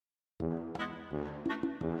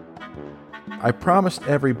I promised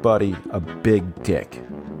everybody a big dick.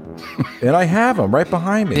 And I have him right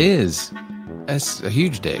behind me. It is. It's a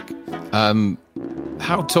huge dick.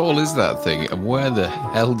 How tall is that thing, and where the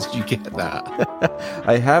hell did you get that?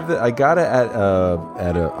 I got it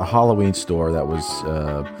at a Halloween store that was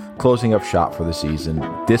closing up shop for the season,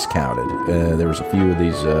 discounted. There was a few of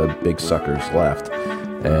these big suckers left,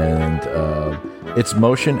 and it's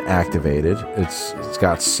motion activated. It's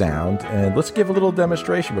got sound, and let's give a little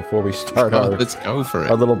demonstration before we start let's go for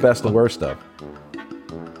it. Our little best and worst stuff.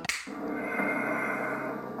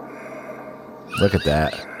 Look at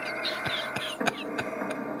that.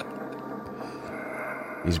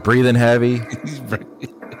 He's breathing heavy.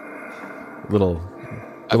 Little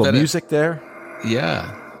music there.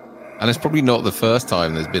 Yeah. And it's probably not the first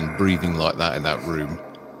time there's been breathing like that in that room.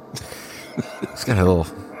 It's got a little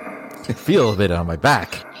feel of it on my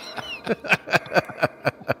back.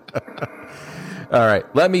 All right,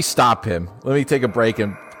 let me stop him. Let me take a break,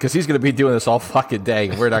 because he's going to be doing this all fucking day,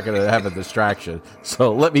 and we're not going to have a distraction.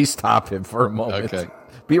 So let me stop him for a moment. Okay.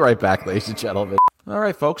 Be right back, ladies and gentlemen. All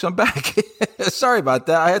right, folks, I'm back. Sorry about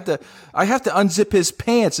that. I have to unzip his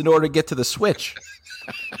pants in order to get to the switch.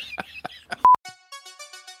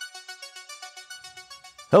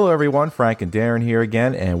 Hello, everyone. Frank and Darren here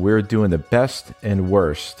again, and we're doing the best and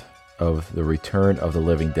worst of the Return of the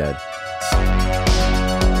Living Dead.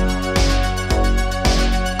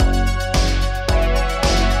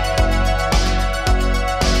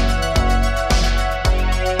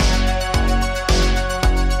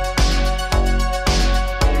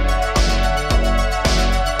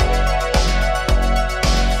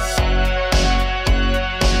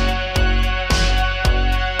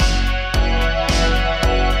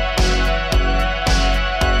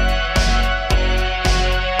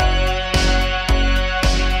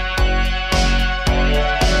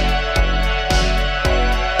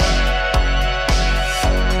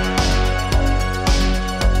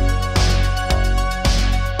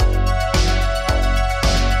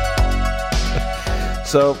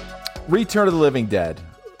 So, Return of the Living Dead,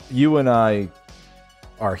 you and I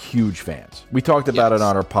are huge fans. We talked about it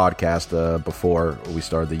on our podcast before we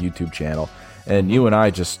started the YouTube channel, and you and I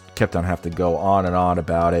just kept on having to go on and on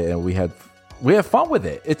about it, and we have fun with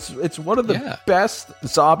it. It's one of the best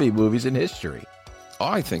zombie movies in history.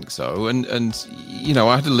 I think so, and you know,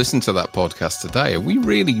 I had to listen to that podcast today, and we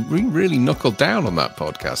really knuckled down on that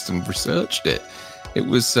podcast and researched it. It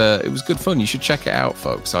was good fun. You should check it out,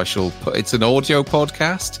 folks. It's an audio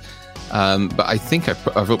podcast, but I think I've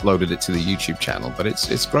uploaded it to the YouTube channel. But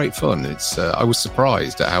it's great fun. I was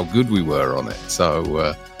surprised at how good we were on it.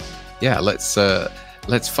 So let's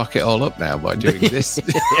fuck it all up now by doing this.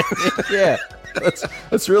 Yeah,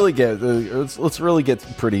 let's really get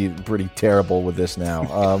pretty terrible with this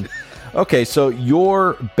now. Okay, so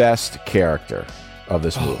your best character of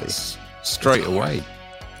this movie, straight away.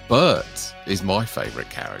 Bert is my favorite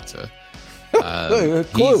character. Clue,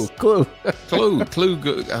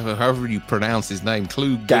 however you pronounce his name,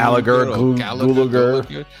 Clue Gallagher,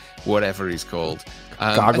 whatever he's called.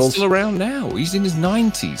 Goggles. Still around now. He's in his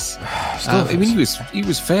 90s. I mean, he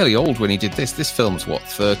was fairly old when he did this. This film's what,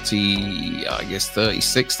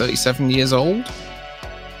 36, 37 years old?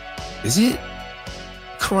 Is it?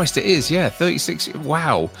 Christ, it is. Yeah, 36.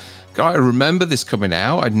 Wow. I remember this coming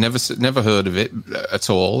out. I'd never heard of it at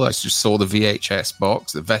all. I just saw the VHS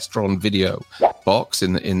box, the Vestron video box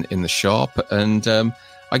in the shop, and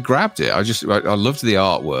I grabbed it. I loved the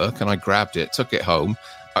artwork, and I grabbed it, took it home.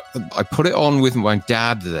 I put it on with my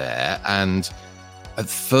dad there, and at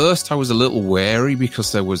first I was a little wary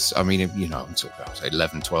because there was, I mean, you know, I'm talking about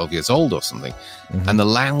 11, 12 years old or something, and the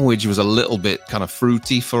language was a little bit kind of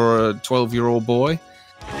fruity for a 12-year-old boy.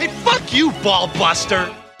 Hey, fuck you, ball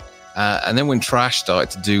buster! And then when Trash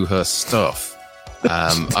started to do her stuff,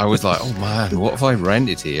 I was like, oh man, what have I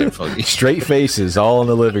rented here? Straight faces all in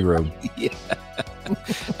the living room. Yeah.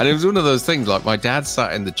 And it was one of those things, like my dad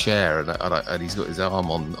sat in the chair and he's got his arm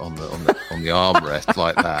on the armrest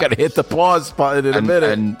like that. Gotta hit the pause button in a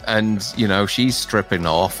minute. And you know, she's stripping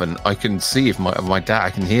off, and I can see if my dad,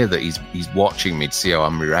 I can hear that he's watching me to see how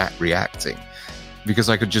I'm reacting, because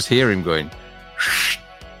I could just hear him going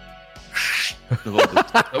with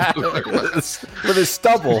his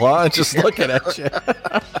stubble, huh? Just looking at you.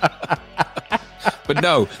 But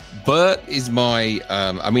no, Bert is my.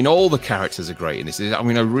 I mean, all the characters are great in this. I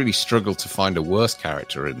mean, I really struggled to find a worse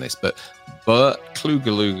character in this. But Bert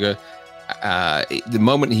Kluge, the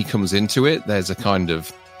moment he comes into it, there's a kind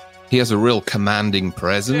of. He has a real commanding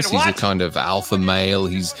presence. He's a kind of alpha male.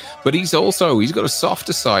 But he's got a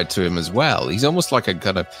softer side to him as well. He's almost like a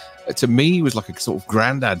kind of. To me, he was like a sort of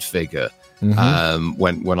granddad figure.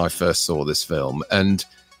 when I first saw this film. And,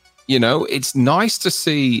 you know, it's nice to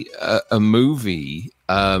see a movie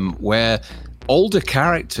where older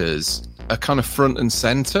characters are kind of front and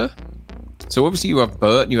center. So obviously you have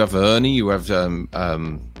Bert, you have Ernie, you have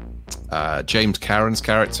James Cameron's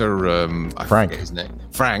character, I forget his name,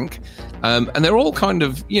 Frank, and they're all kind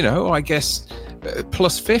of, you know, I guess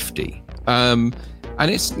plus 50. And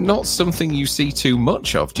it's not something you see too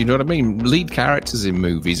much of. Do you know what I mean? Lead characters in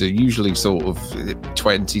movies are usually sort of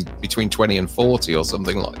between 20 and 40 or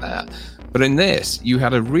something like that. But in this, you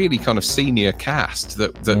had a really kind of senior cast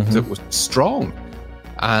that was strong.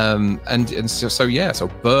 So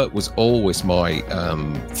Bert was always my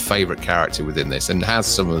favorite character within this, and has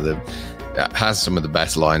some of the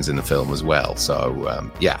best lines in the film as well.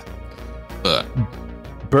 So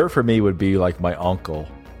Bert for me would be like my uncle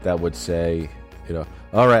that would say, you know,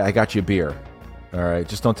 all right, I got you a beer. All right,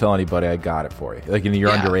 just don't tell anybody I got it for you. Like, you're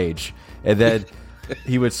underage. And then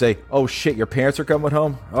he would say, oh, shit, your parents are coming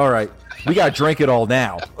home? All right, we got to drink it all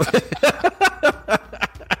now.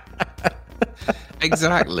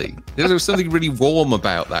 Exactly. There was something really warm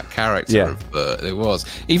about that character of Bert. There was.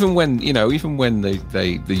 Even when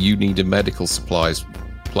the You Need a Medical Supplies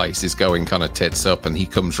place is going kind of tits up and he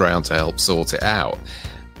comes round to help sort it out,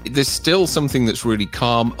 there's still something that's really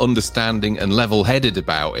calm, understanding, and level-headed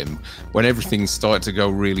about him when everything's starting to go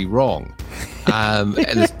really wrong. And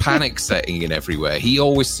there's panic setting in everywhere. He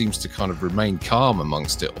always seems to kind of remain calm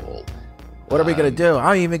amongst it all. What are we going to do?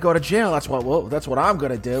 I don't even go to jail. That's what I'm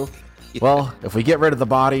going to do. Yeah. Well, if we get rid of the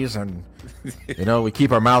bodies and, you know, we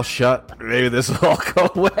keep our mouths shut, maybe this will all go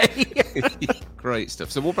away. Great stuff.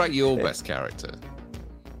 So what about your best character?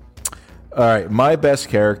 All right, my best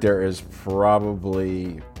character is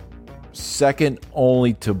probably second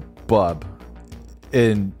only to Bub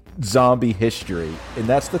in zombie history, and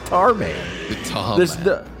that's the Tar Man. The Tar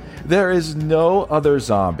Man. There is no other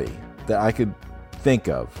zombie that I could think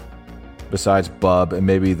of besides Bub and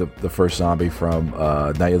maybe the first zombie from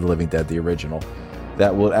Night of the Living Dead, the original,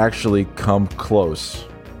 that will actually come close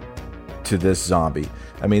to this zombie.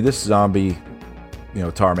 I mean, this zombie, you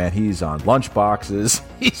know, Tar Man, he's on lunchboxes,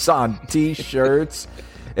 he's on T-shirts,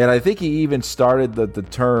 and I think he even started the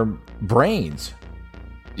term brains.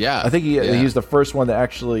 Yeah. I think he's the first one that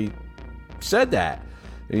actually said that.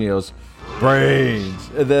 And he goes, brains.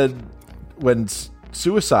 And then when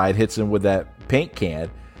Suicide hits him with that paint can,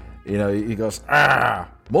 you know, he goes,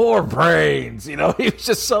 more brains. You know, he was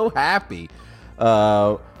just so happy.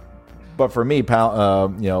 But for me,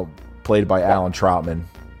 played by Alan Troutman,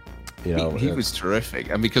 you know, he was terrific,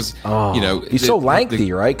 and because you know, he's so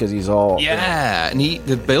lengthy, right? Because he's all and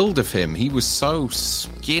the build of him, he was so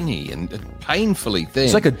skinny and painfully thin.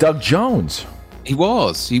 He's like a Doug Jones. He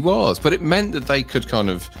was, but it meant that they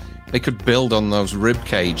could build on those rib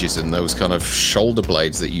cages and those kind of shoulder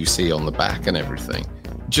blades that you see on the back and everything.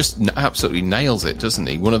 Just absolutely nails it, doesn't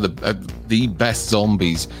he? One of the best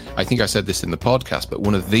zombies. I think I said this in the podcast, but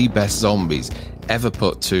one of the best zombies ever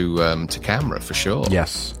put to camera, for sure.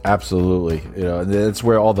 Yes, absolutely. You know, that's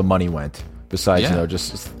where all the money went. Besides, you know,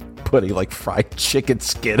 just putting like fried chicken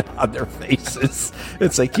skin on their faces.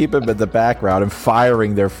 It's like keep him in the background and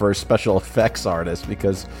firing their first special effects artist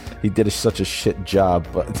because he did such a shit job.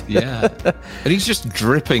 But and he's just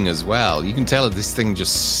dripping as well. You can tell that this thing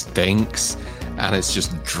just stinks. And it's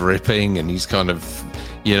just dripping, and he's kind of,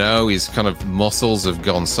 you know, his kind of muscles have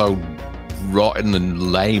gone so rotten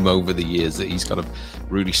and lame over the years that he's kind of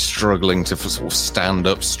really struggling to sort of stand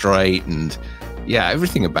up straight. And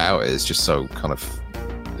everything about it is just so kind of,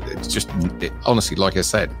 honestly, like I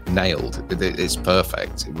said, nailed. It's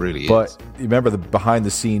perfect. It really is. But you remember the behind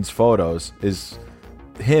the scenes photos is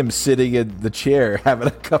him sitting in the chair having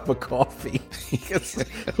a cup of coffee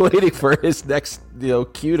waiting for his next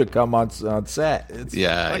cue to come on set. It's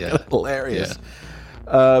hilarious.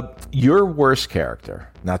 Your worst character,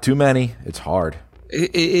 not too many, it's hard.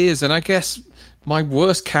 It is, and I guess my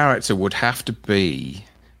worst character would have to be,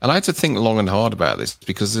 and I had to think long and hard about this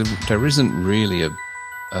because there isn't really a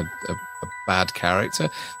bad character.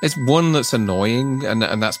 There's one that's annoying, and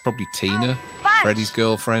that's probably Tina, Freddy's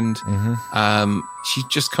girlfriend. She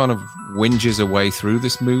just kind of whinges her way through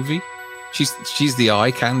this movie. She's the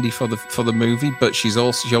eye candy for the movie, but she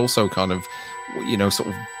also kind of, sort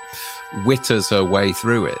of witters her way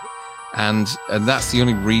through it, and that's the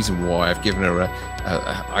only reason why I've given her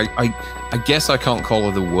I guess I can't call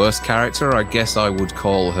her the worst character. I guess I would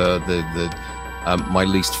call her the my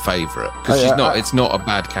least favorite, because it's not a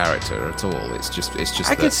bad character at all. It's just.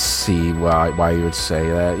 I could see why you would say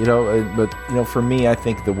that, but for me, I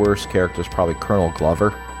think the worst character is probably Colonel Glover.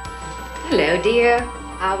 Hello, dear.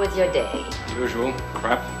 How was your day? Usual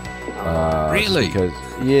crap. Really?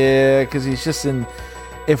 Because he's just in.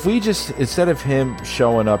 If we just, instead of him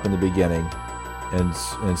showing up in the beginning and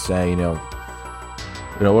saying, you know,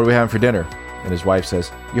 what are we having for dinner? And his wife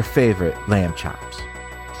says, your favorite lamb chops.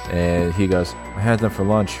 And he goes, I had them for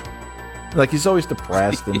lunch. Like, he's always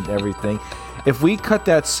depressed and everything. If we cut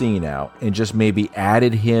that scene out and just maybe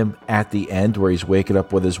added him at the end where he's waking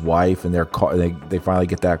up with his wife and they finally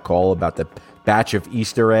get that call about the batch of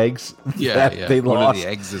Easter eggs that they lost. One of the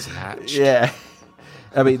eggs is hatched. Yeah.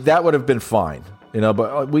 I mean, that would have been fine. You know,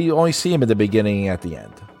 but we only see him at the beginning and at the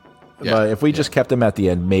end. Yeah, but if we just kept him at the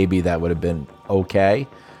end, maybe that would have been okay.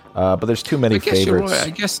 But there's too many favorites. You're right.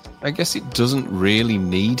 I guess it doesn't really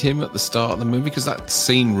need him at the start of the movie because that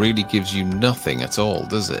scene really gives you nothing at all,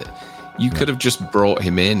 does it? You could have just brought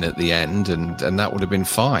him in at the end, and that would have been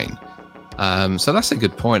fine. So that's a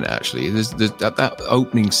good point, actually. There's that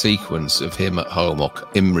opening sequence of him at home or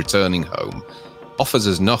him returning home offers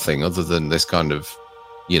us nothing other than this kind of,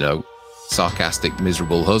 you know, sarcastic,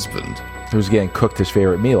 miserable husband who's getting cooked his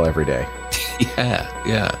favorite meal every day.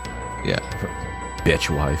 Yeah. Bitch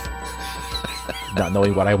wife. Not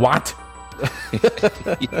knowing what I want.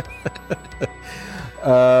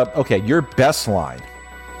 Okay, your best line.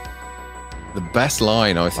 The best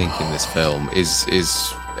line I think in this film is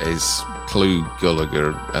Clu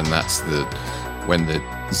Gulager, and that's when the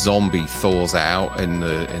zombie thaws out in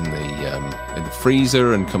the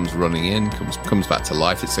freezer and comes running in, comes back to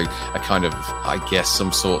life. It's a kind of, I guess,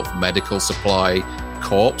 some sort of medical supply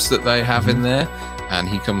corpse that they have in there, and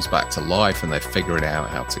he comes back to life, and they're figuring out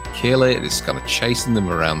how to kill it. It's kind of chasing them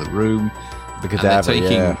around the room. The cadaver,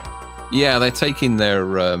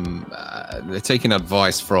 they're taking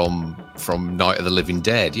advice from Night of the Living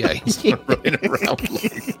Dead. Yeah, he's running around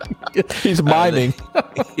like that. He's miming.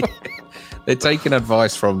 They're taking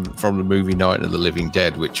advice from the movie Night of the Living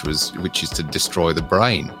Dead, which is to destroy the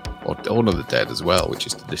brain, or Dawn of the Dead as well, which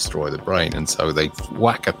is to destroy the brain. And so they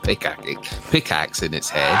whack a pickaxe in its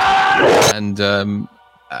head, and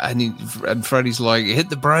Freddy's like, hit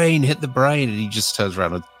the brain, and he just turns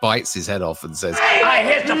around and bites his head off and says, I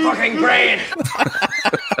hit the fucking brain.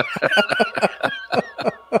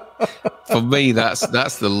 For me, that's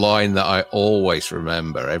the line that I always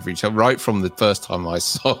remember every time, right from the first time I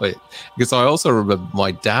saw it, because I also remember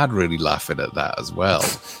my dad really laughing at that as well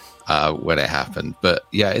when it happened. But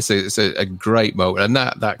yeah, it's a great moment, and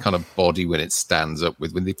that kind of body when it stands up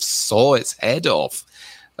when they saw its head off.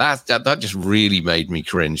 That just really made me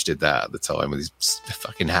cringe, did that at the time, with his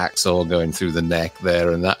fucking hacksaw going through the neck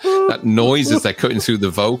there, and that noise as they're cutting through the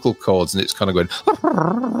vocal cords, and it's kind of going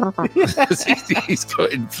he's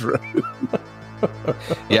cutting through.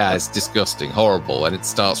 Yeah, it's disgusting, horrible, and it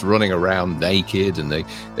starts running around naked, and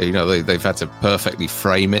they've had to perfectly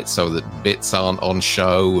frame it so that bits aren't on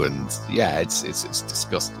show, and yeah, it's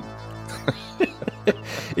disgusting.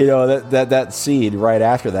 You know, that scene right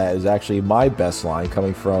after that is actually my best line,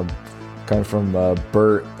 coming from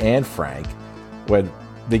Bert and Frank, when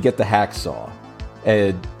they get the hacksaw,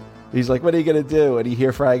 and he's like, "What are you gonna do?" And you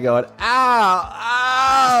hear Frank going, "Ow,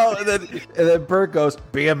 ow!" And then Bert goes,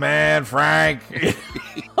 "Be a man, Frank."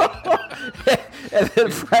 And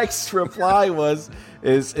then Frank's reply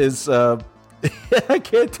is "I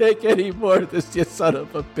can't take any more of this, you son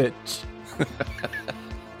of a bitch."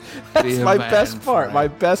 That's my best part.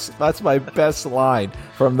 Frank. That's my best line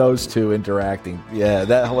from those two interacting. Yeah,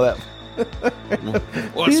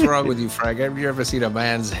 What's wrong with you, Frank? Have you ever seen a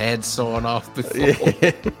man's head sawn off before?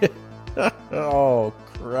 Oh,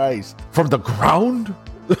 Christ! From the ground?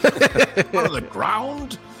 From the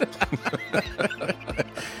ground?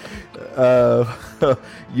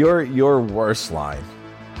 Your worst line.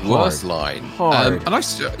 Worst line. Hard. And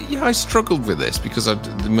I struggled with this because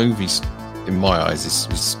the movie's, in my eyes,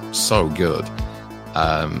 is so good.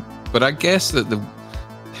 But I guess that the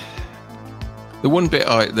one bit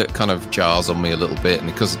that kind of jars on me a little bit,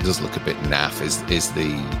 and because it does look a bit naff, is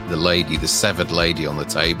the lady, the severed lady on the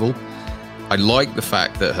table. I like the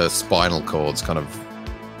fact that her spinal cord's kind of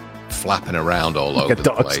flapping around all over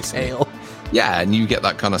the place. Tail. Yeah, and you get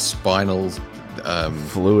that kind of spinal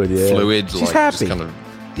fluid. She's like happy. Just kind of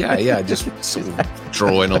just sort of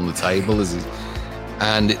drawing on the table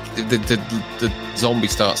and the zombie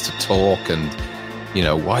starts to talk, and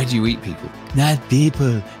why do you eat people? Not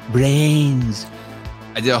people, brains.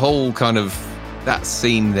 The whole kind of that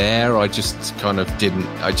scene there, I just thought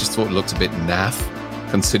it looked a bit naff,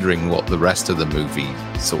 considering what the rest of the movie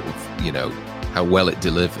sort of, how well it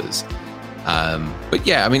delivers. But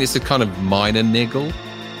yeah, I mean, it's a kind of minor niggle.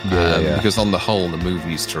 Because on the whole, the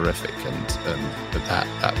movie is terrific, but that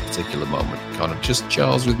particular moment kind of just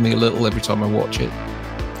jars with me a little every time I watch it.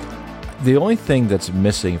 The only thing that's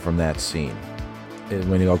missing from that scene is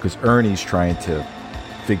when because Ernie's trying to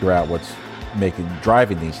figure out what's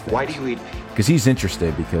driving these things. Why do you eat? Because he's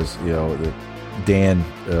interested because Dan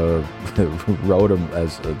wrote him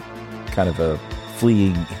as a kind of a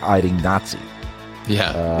fleeing, hiding Nazi.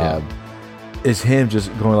 Yeah. Is him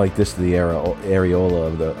just going like this to the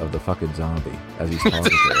areola of the fucking zombie as he's talking to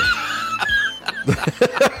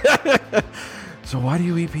him. So why do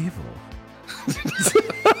you eat people?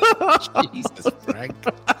 Jesus, Frank.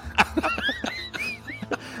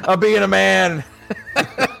 I'm being a man.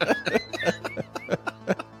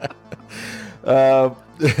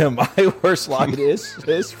 My worst line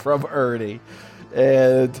is from Ernie,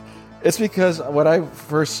 and it's because when I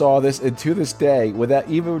first saw this, and to this day, without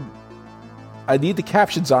even, I need the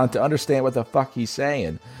captions on to understand what the fuck he's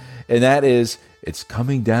saying, and that is, it's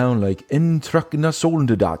coming down like Intrukna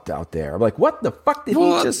Soldat out there. I'm like, what the fuck did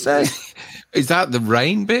he just say? Is that the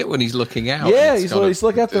rain bit when he's looking out? Yeah, he's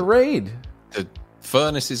looking at the rain. The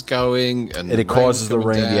furnace is going, and it causes the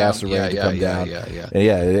rain. He asks the rain to come down.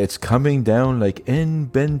 Yeah, it's coming down like in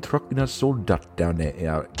Ben Truckner Soldat down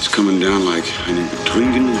there. It's coming down like einen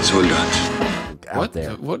betrunkenen Soldat. Out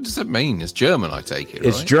there. What does it mean? It's German, I take it.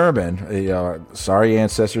 It's right? German. Sorry,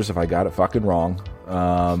 ancestors, if I got it fucking wrong.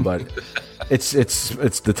 But it's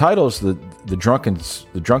the title's the drunken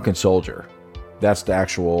soldier. That's the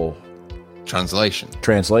actual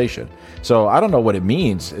translation. So I don't know what it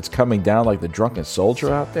means. It's coming down like the drunken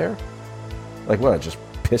soldier out there. Like what? Just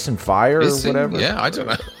pissing fire or whatever. Yeah, I don't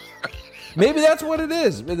know. Maybe that's what it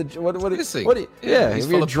is. If you're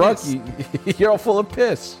drunk, you're all full of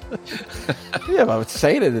piss. Yeah, but I would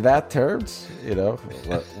say it in that terms,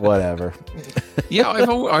 whatever. Yeah,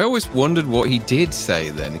 I always wondered what he did say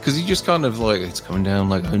then, because he just kind of like, it's coming down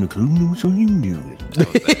like, and it's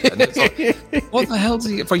like, what the hell's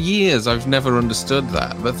he? For years, I've never understood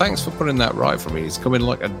that. But thanks for putting that right for me. He's coming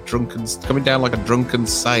down like a drunken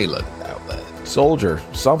sailor out there. Soldier,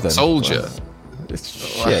 something. Soldier.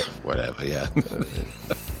 Shit. Whatever, yeah.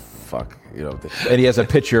 Fuck, and he has a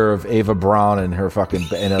picture of Ava Braun and her fucking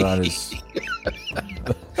bayonet on his.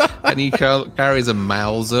 And he carries a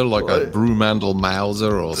Mauser, like a Brumandel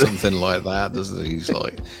Mauser or something like that. He's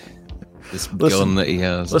like this gun that he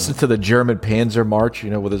has. Listen to the German Panzer March,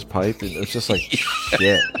 with his pipe. It's just like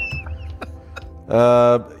shit.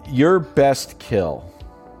 Your best kill.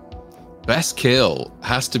 Best kill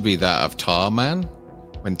has to be that of Tarman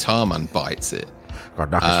when Tarman bites it. God,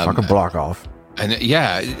 knock his fucking block off. And it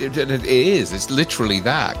is. It's literally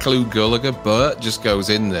that. Clu Gulager, Bert just goes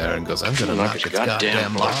in there and goes, I'm going to knock its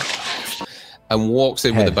goddamn block off. And walks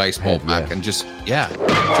in with a baseball bat and just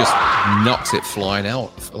knocks it flying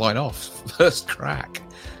off. First crack.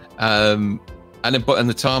 And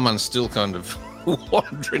the Tarman's still kind of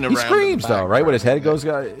wandering around. He screams though, right? When his head goes,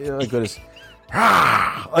 his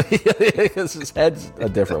head's a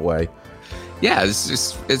different way. Yeah,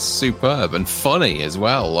 it's superb and funny as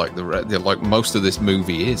well. Like like most of this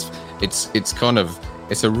movie is. It's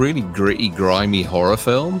a really gritty, grimy horror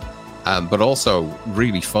film, but also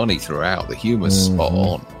really funny throughout. The humor's spot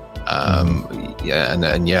on.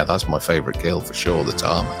 That's my favorite kill for sure. The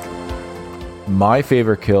tarmac. My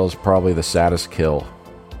favorite kill is probably the saddest kill,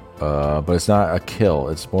 but it's not a kill.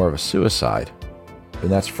 It's more of a suicide,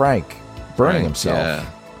 and that's Frank burning himself.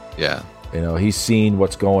 Yeah. He's seen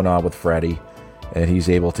what's going on with Freddy. And he's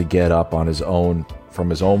able to get up on his own, from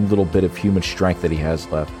his own little bit of human strength that he has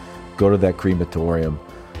left, go to that crematorium,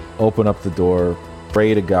 open up the door,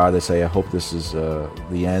 pray to God, they say, I hope this is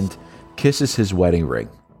the end, kisses his wedding ring,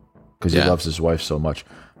 because he loves his wife so much,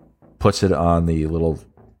 puts it on the little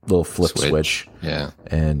flip switch,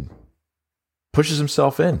 and pushes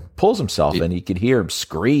himself in, pulls himself in. You could hear him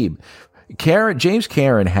scream. James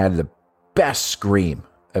Karen had the best scream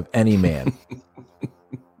of any man.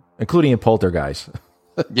 Including in Poltergeist.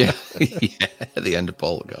 Yeah, the end of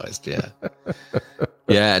Poltergeist, no,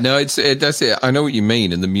 that's it. I know what you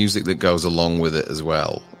mean, and the music that goes along with it as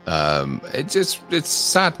well. It's a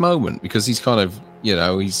sad moment because he's kind of,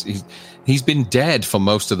 he's been dead for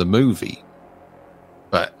most of the movie,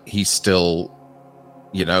 but he's still,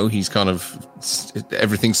 he's kind of,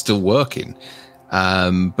 everything's still working.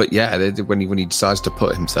 But when he decides to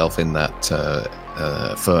put himself in that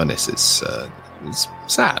furnace, it's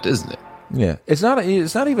sad, isn't it? Yeah, it's not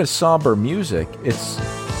even somber music. It's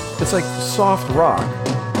like soft rock.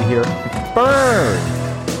 You hear burn.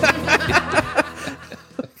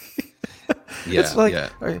 It's like,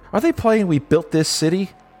 are they playing "We Built This City"?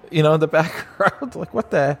 In the background. Like, what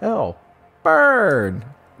the hell? Burn.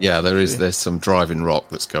 Yeah, there's some driving rock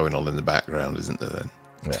that's going on in the background, isn't there? Then.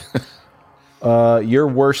 Yeah. Your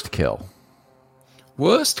worst kill.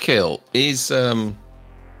 Worst kill is, and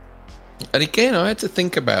again, I had to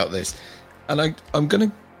think about this, and I'm going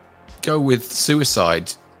to go with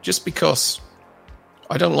suicide just because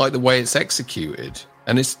I don't like the way it's executed.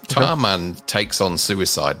 And it's Tarman takes on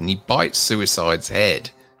Suicide, and he bites Suicide's head,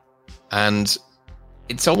 and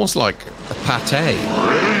it's almost like a pate.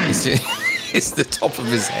 It's the top of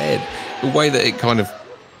his head. The way that it kind of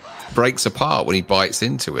breaks apart when he bites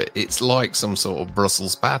into it, it's like some sort of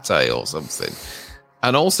Brussels pate or something.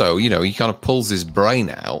 And also, he kind of pulls his brain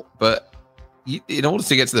out, but in order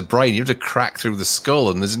to get to the brain, you have to crack through the skull,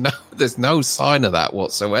 and there's no sign of that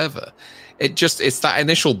whatsoever. It's that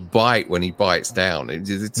initial bite when he bites down.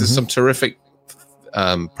 There's some terrific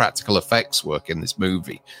practical effects work in this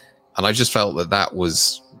movie, and I just felt that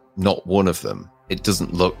was not one of them. It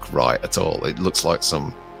doesn't look right at all. It looks like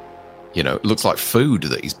it looks like food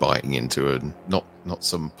that he's biting into, and not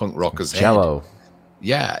some punk rocker's Jello. Head.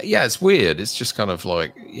 Yeah, it's weird. It's just kind of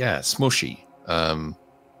like smushy.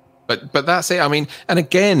 But that's it. I mean, and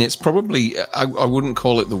again, it's probably I wouldn't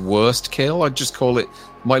call it the worst kill. I'd just call it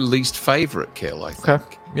my least favorite kill, I think.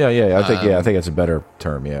 Okay. Yeah. I think it's a better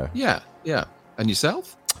term. Yeah. Yeah. And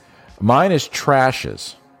yourself? Mine is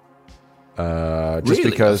Trash's. Just really?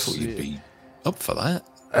 because I thought you'd be up for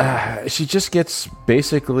that. She just gets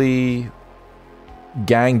basically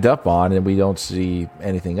ganged up on, and we don't see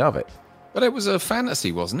anything of it. But it was a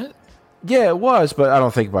fantasy, wasn't it? Yeah, it was, but I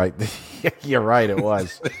don't think you're right, it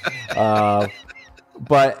was.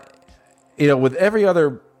 But, with every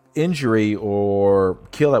other injury or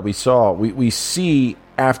kill that we saw, we see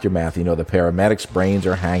aftermath. The paramedics' brains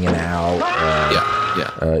are hanging out.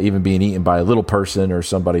 Even being eaten by a little person or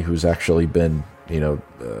somebody who's actually been,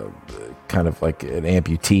 kind of like an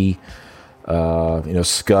amputee.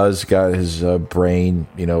 Scuzz got his brain,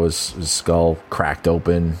 his skull cracked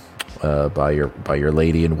open by your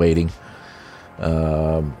lady in waiting.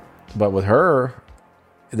 But with her,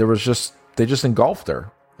 they just engulfed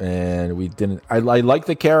her, and we didn't. I like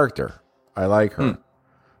the character. I like her.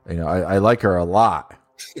 I like her a lot.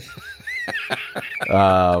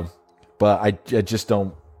 But I just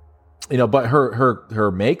don't. But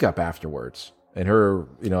her makeup afterwards, and her,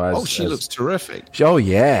 she looks terrific. Oh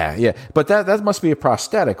yeah. But that must be a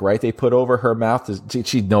prosthetic, right? They put over her mouth.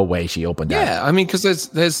 She no way she opened that. Yeah, I mean, because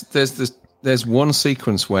there's one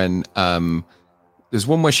sequence when there's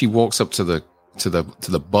one where she walks up to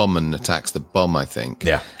the bum and attacks the bum, I think.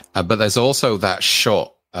 Yeah. But there's also that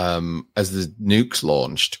shot as the nuke's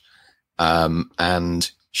launched,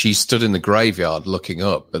 and she stood in the graveyard looking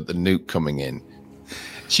up at the nuke coming in.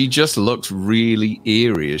 She just looked really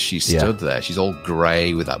eerie as she stood there. She's all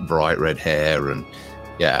grey with that bright red hair, and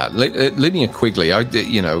Linnea Quigley.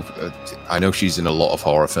 I know she's in a lot of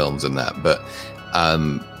horror films and that, but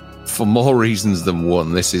for more reasons than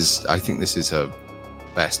one, I think this is her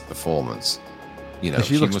best performance.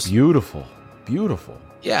 She looks beautiful.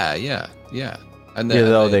 Yeah. And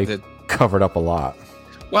they covered up a lot.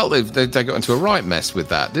 Well, they got into a right mess with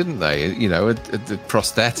that, didn't they? The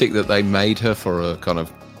prosthetic that they made her for a kind of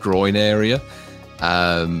groin area.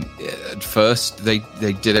 At first, they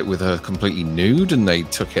did it with her completely nude, and they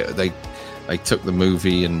took the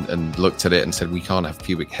movie and looked at it and said, we can't have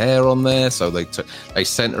pubic hair on there. So they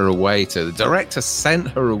sent her away the director sent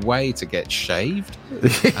her away to get shaved.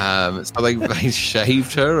 So they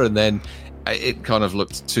shaved her, and then it kind of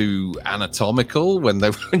looked too anatomical when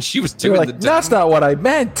she was doing the dance. That's not what I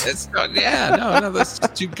meant. It's not, no, that's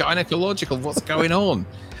too gynecological. What's going on?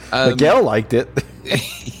 Miguel liked it.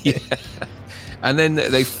 Yeah. And then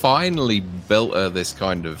they finally built her this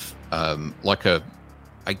kind of like a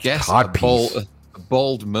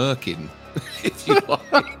bald merkin, if you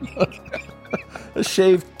like. A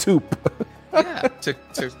shaved toop. Yeah, to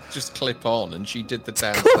just clip on, and she did the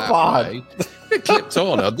dance way. It clipped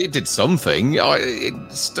on. It did something.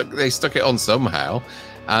 They stuck it on somehow,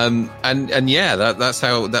 and that's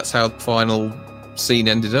how the final scene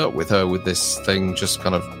ended up, with her with this thing just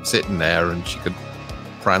kind of sitting there, and she could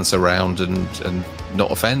prance around and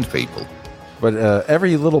not offend people. But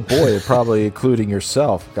every little boy, probably including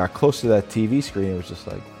yourself, got close to that TV screen and was just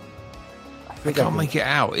like, I can't make it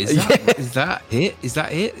out. Is that it? Is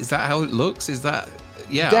that it? Is that how it looks? Is that...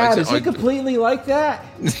 Yeah. Dad, is it completely like that?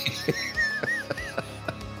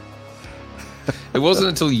 It wasn't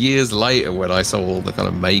until years later when I saw all the kind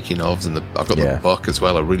of making ofs, and I've got the book as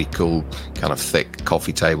well, a really cool kind of thick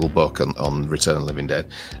coffee table book on Return of the Living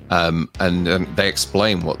Dead, and they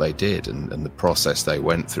explain what they did and the process they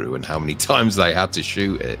went through and how many times they had to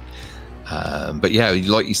shoot it. But yeah,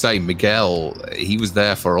 like you say, Miguel, he was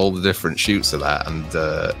there for all the different shoots of that, and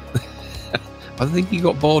I don't think he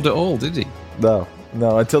got bored at all, did he? No,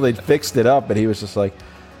 No, until they fixed it up, and he was just like,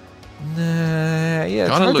 nah, yeah.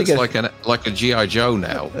 Kind of looks like a G.I. Joe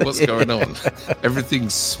now. What's going on?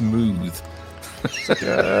 Everything's smooth.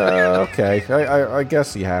 Okay, I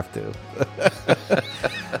guess you have to.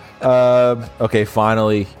 Okay,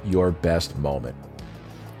 finally, your best moment.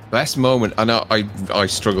 Best moment. I know I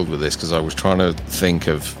struggled with this because I was trying to think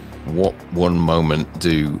of what one moment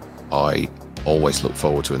do I always look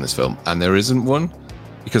forward to in this film, and there isn't one,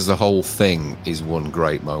 because the whole thing is one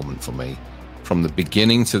great moment for me. From the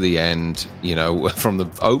beginning to the end, you know, from the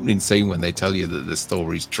opening scene when they tell you that the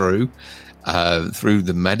story's true, through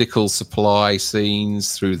the medical supply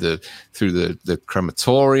scenes, through the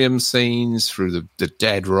crematorium scenes, through the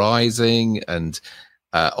dead rising, and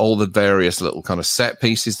all the various little kind of set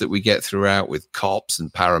pieces that we get throughout with cops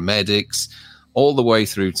and paramedics, all the way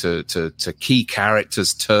through to key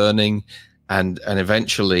characters turning and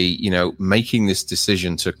eventually, you know, making this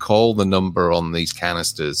decision to call the number on these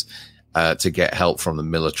canisters to get help from the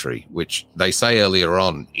military, which they say earlier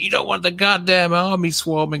on, you don't want the goddamn army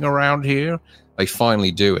swarming around here. They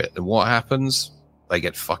finally do it. And what happens? They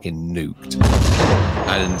get fucking nuked.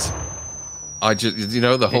 And I just, you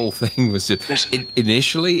know, the whole thing was just,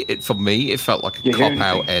 initially, for me, it felt like a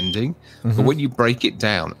cop-out ending. Mm-hmm. But when you break it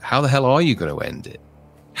down, how the hell are you going to end it?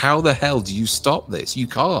 How the hell do you stop this? You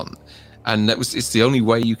can't. And it's the only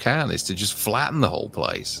way you can, is to just flatten the whole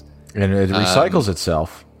place. And it recycles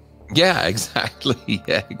itself. Yeah, exactly.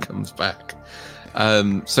 Yeah, it comes back.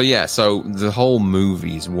 So the whole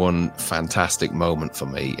movie is one fantastic moment for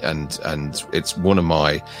me, and it's one of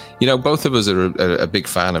my, you know, both of us are a big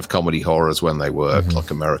fan of comedy horrors when they work,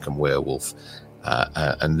 like American Werewolf,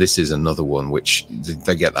 and this is another one which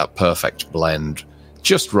they get that perfect blend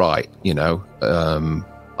just right, you know.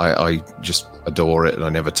 I just adore it, and I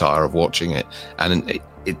never tire of watching it, and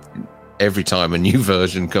it every time a new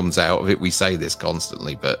version comes out of it, we say this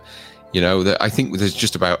constantly, but you know, I think there's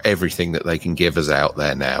just about everything that they can give us out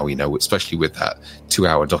there now, you know, especially with that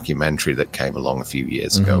 2-hour documentary that came along a few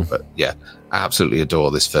years ago. But yeah, I absolutely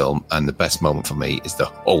adore this film, and the best moment for me is the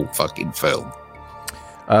whole fucking film.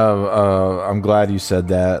 I'm glad you said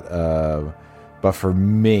that, but for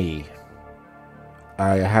me,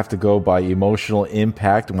 I have to go by emotional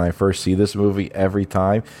impact when I first see this movie every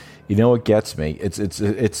time. You know what gets me?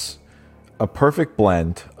 It's a perfect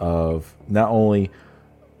blend of not only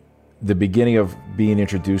the beginning of being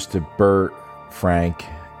introduced to Burt, Frank,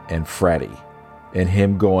 and Freddie, and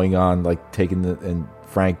him going on, like,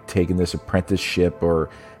 Frank taking this apprenticeship or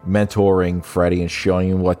mentoring Freddie and showing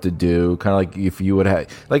him what to do, kind of like if you would have,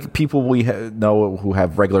 like, people we know who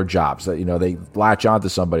have regular jobs that, you know, they latch onto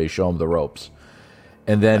somebody, show them the ropes.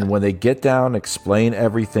 And then when they get down, explain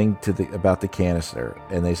everything about the canister,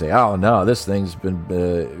 and they say, "Oh no, this thing's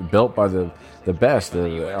been built by the best,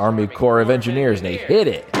 the Army Corps of Engineers," and they hit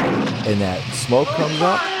it, and that smoke comes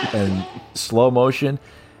up, and slow motion,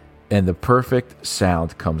 and the perfect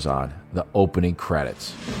sound comes on. The opening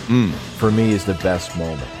credits, for me, is the best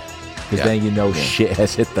moment, because then you know shit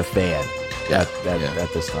has hit the fan at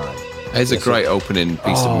this time. It's a great opening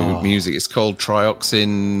piece of music. It's called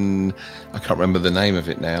Trioxin. I can't remember the name of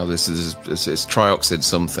it now. It's Trioxin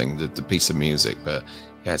something, the piece of music. But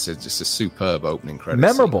yeah, it's just a superb opening credit.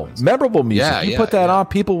 Memorable music. Yeah, you put that on,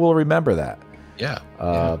 people will remember that. Yeah.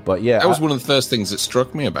 But yeah, that was one of the first things that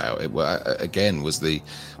struck me about it. Again, was the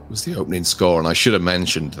opening score, and I should have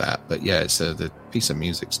mentioned that. But yeah, the piece of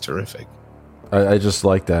music's terrific. I just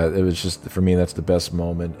like that. It was just, for me, that's the best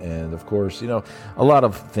moment. And of course, you know, a lot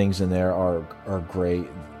of things in there are great.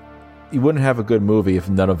 You wouldn't have a good movie if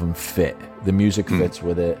none of them fit. The music fits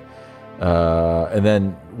with it. And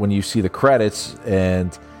then when you see the credits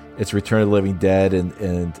and it's Return of the Living Dead,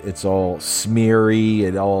 and it's all smeary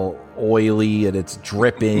and all oily and it's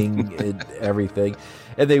dripping and everything.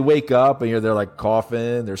 And they wake up and they're like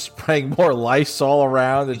coughing, they're spraying more Lysol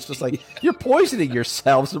around. It's just like, you're poisoning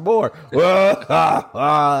yourselves more. You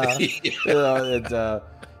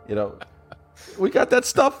know, we got that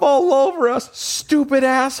stuff all over us, stupid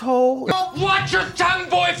asshole. Don't watch your tongue,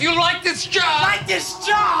 boy, if you like this job. Like this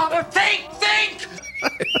job? Think.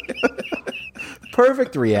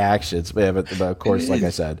 Perfect reactions, man. But of course, like I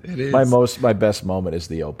said, my best moment is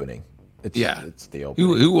the opening. It's the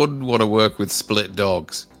opening. Who wouldn't want to work with split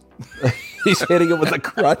dogs? He's hitting him with a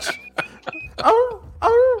crutch.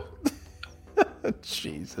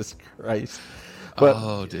 Jesus Christ.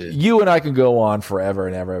 But you and I can go on forever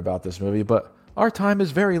and ever about this movie, but our time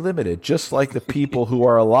is very limited, just like the people who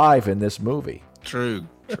are alive in this movie. True.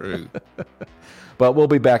 But we'll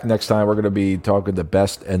be back next time. We're going to be talking the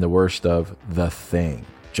best and the worst of The Thing.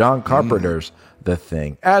 John Carpenter's The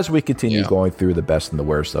Thing as we continue Yeah. going through the best and the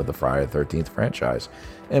worst of the Friday the 13th franchise,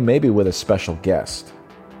 and maybe with a special guest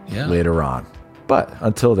later on. But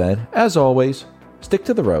until then, as always, stick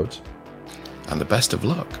to the roads. And the best of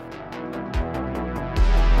luck.